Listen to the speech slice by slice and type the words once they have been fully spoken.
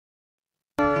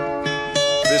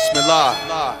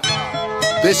Bismillah.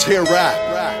 This here rap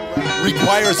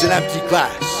requires an empty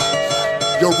glass.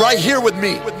 You're right here with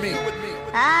me.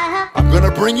 I'm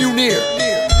gonna bring you near.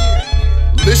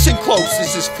 Listen close,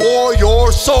 this is for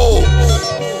your souls.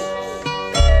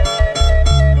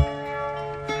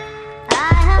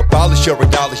 Abolish your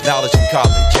acknowledged knowledge in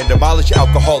college and demolish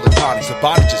alcohol and tonics. The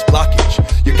bondage is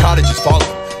blockage. Your cottage is falling.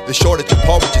 The shortage of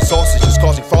porridge and sausage is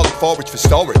causing falling forage for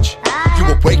storage. You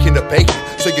awaken to bacon,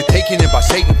 so you're taken in by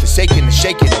Satan, forsaken and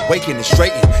shaken, awaken and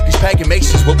straighten. These pagan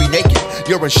masons will be naked.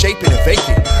 You're unshapen and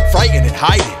vacant, frightened and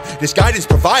hiding. This guidance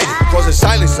provided causes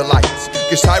silence to lions.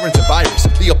 Gives tyrants a virus.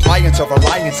 The appliance of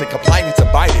reliance and compliance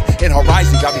abided. In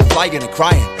horizon got me flying and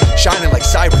crying, shining like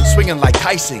sirens, swinging like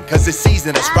Tyson. Cause this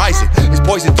season that's rising is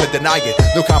poison to deny it.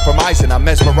 No compromising, I'm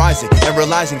mesmerizing and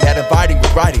realizing that inviting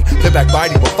with writing, the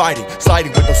backbiting with fighting,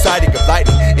 sliding with no siding of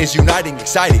lightning is uniting,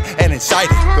 exciting and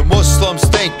inciting. The Muslims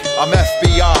think I'm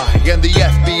FBI and the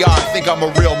FBI think I'm a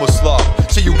real Muslim.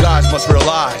 So you guys must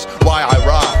realize why I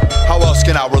rhyme. How else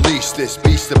can I release this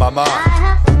beast in my mind?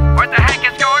 What the heck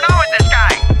is going on with this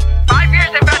guy? 5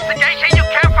 years investigation, you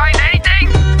can't find anything?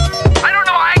 I don't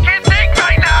know why I can't think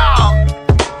right now.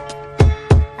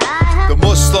 The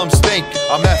Muslims think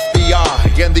I'm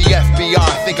FBI and the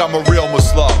FBI think I'm a real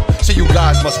Muslim. So you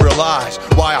guys must realize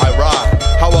why I rhyme.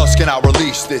 How else can I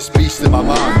release this beast in my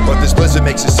mind? But this blizzard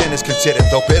makes the sinners considered.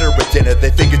 Though bitter at dinner,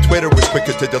 they figure Twitter is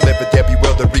quicker to deliver. They're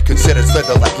bewildered, reconsider,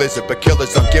 slither like lizard. But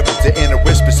killers ungivers, the inner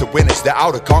whispers of winners. The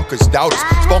outer conquers, doubters,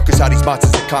 sponkers. How these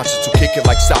monsters are conscious who kick it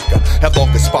like soccer. Have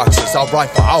longer sponsors, I'll ride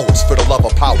for hours for the love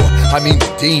of power. I mean the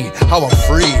dean, how I'm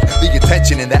free. The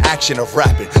attention and the action of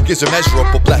rapping gives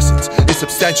immeasurable blessings. It's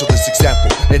substantial, this example.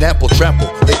 An ample trample,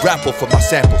 they grapple for my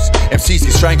samples. MCs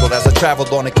get strangled as I travel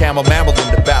on a camel mammal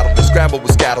in the battle. The scramble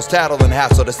with scattles, tattle and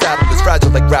hassle. The saddle is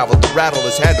fragile like gravel, the rattle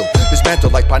is handled. Dismantle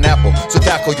like pineapple, so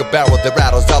tackle your barrel, the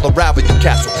rattles. I'll unravel your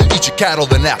castle, eat your cattle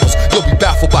and apples. You'll be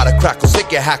baffled by the crackles,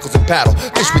 stick your hackles and paddle.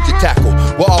 Fish with your tackle,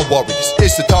 we're all warriors.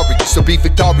 It's notorious, so be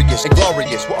victorious and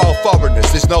glorious. We're all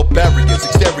foreigners, there's no barriers.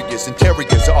 Exteriors,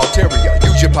 interiors, or ulterior.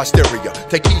 Use your posterior,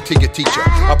 take heed to your teacher.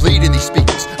 I bleed in these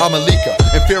speakers, I'm a leaker,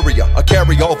 inferior, a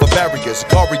carrier over barriers. A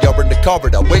courier in the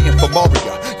corridor, waiting for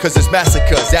Moria. Cause there's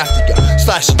massacres after ya,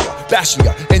 slashing ya, bashing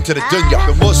ya into the dunya.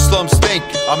 The Muslims think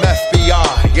I'm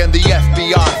FBI and the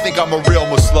FBI think I'm a real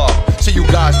Muslim. So you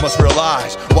guys must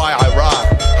realize why I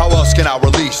rhyme. How else can I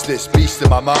release this beast in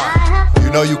my mind? You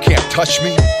know you can't touch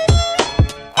me.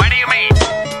 What do you mean?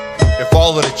 If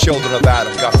all of the children of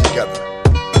Adam got together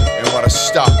and want to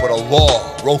stop what a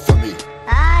law wrote for me,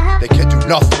 they can do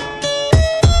nothing.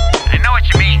 I know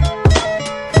what you mean.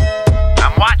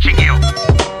 I'm watching you.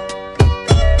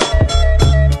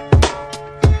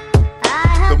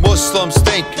 The Muslims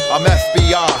think I'm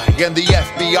FBI and the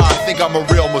FBI think I'm a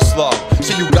real Muslim.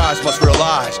 So you guys must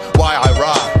realize why I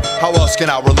rhyme. How else can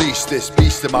I release this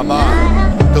beast in my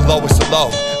mind? The lowest of low,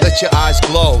 let your eyes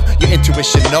glow. Your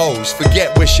intuition knows.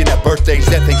 Forget wishing at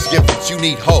birthdays and Thanksgivings. You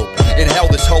need hope. Inhale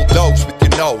this whole dose with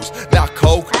your nose. Not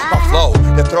coke, my flow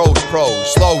that throws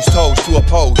pros, slows toes to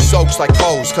oppose, soaks like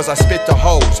hose. Cause I spit the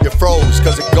hose. You're froze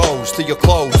cause it goes to your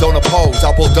clothes. Don't oppose,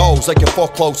 I'll bulldoze like your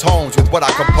foreclosed homes with what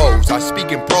I compose. I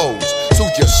speak in prose,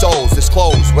 soothe your souls,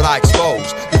 disclose what I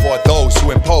expose. Before those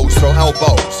who impose throw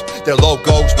elbows. Their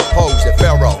logos propose that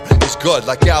Pharaoh is good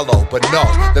like yellow, but no,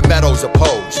 the meadows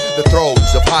oppose. The throes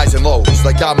of highs and lows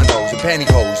like dominoes and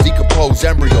pantyhose. Decompose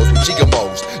embryos with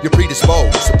gigamos. You're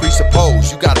predisposed, so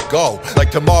presuppose you gotta go. Like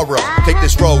tomorrow, take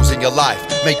this rose in your life,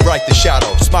 make bright the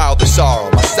shadow, smile the sorrow.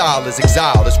 My style is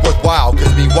exiled, it's worthwhile,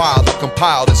 cause meanwhile I've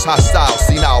compiled this hostile,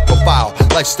 senile profile.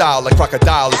 Lifestyle like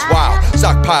crocodile is wild,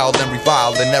 stockpile and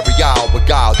revile in every aisle,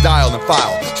 beguile, dial and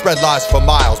file. Spread lies for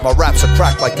miles, my raps are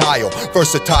cracked like tile,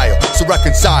 versatile, so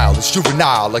reconcile, it's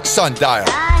juvenile like sundial.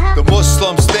 The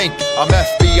Muslims think I'm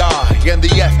FBI and the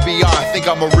FBI think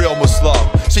I'm a real Muslim.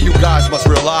 So you guys must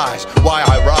realize why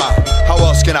I rhyme. How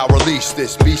else can I release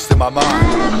this beast in my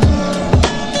mind?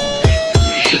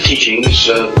 The teachings,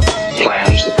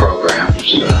 plans, the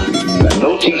programs.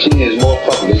 No teaching is more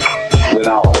public than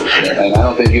ours, and I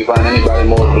don't think you find anybody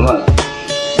more blunt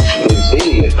in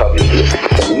seeing it publicly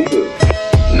than we do.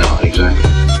 No, exactly.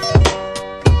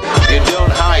 You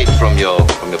don't hide from your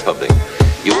public.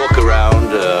 You walk around,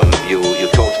 you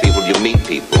talk to people, you meet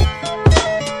people.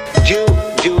 Do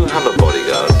you have a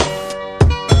bodyguard?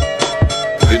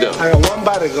 You don't? I got one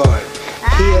bodyguard.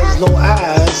 He has no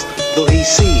eyes, though he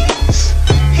sees.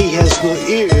 He has no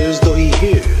ears, though he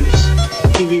hears.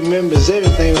 He remembers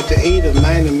everything with the aid of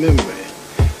mind and memory.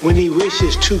 When he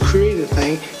wishes to create a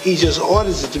thing, he just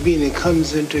orders it to be and it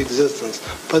comes into existence.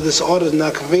 But this order is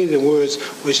not conveyed in words,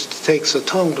 which takes a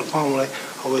tongue to formulate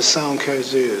or his sound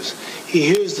carries ears. He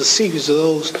hears the secrets of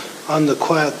those under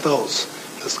quiet thoughts.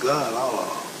 It's God,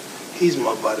 Allah. He's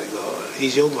my bodyguard.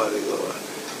 He's your bodyguard.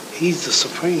 He's the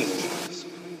supreme.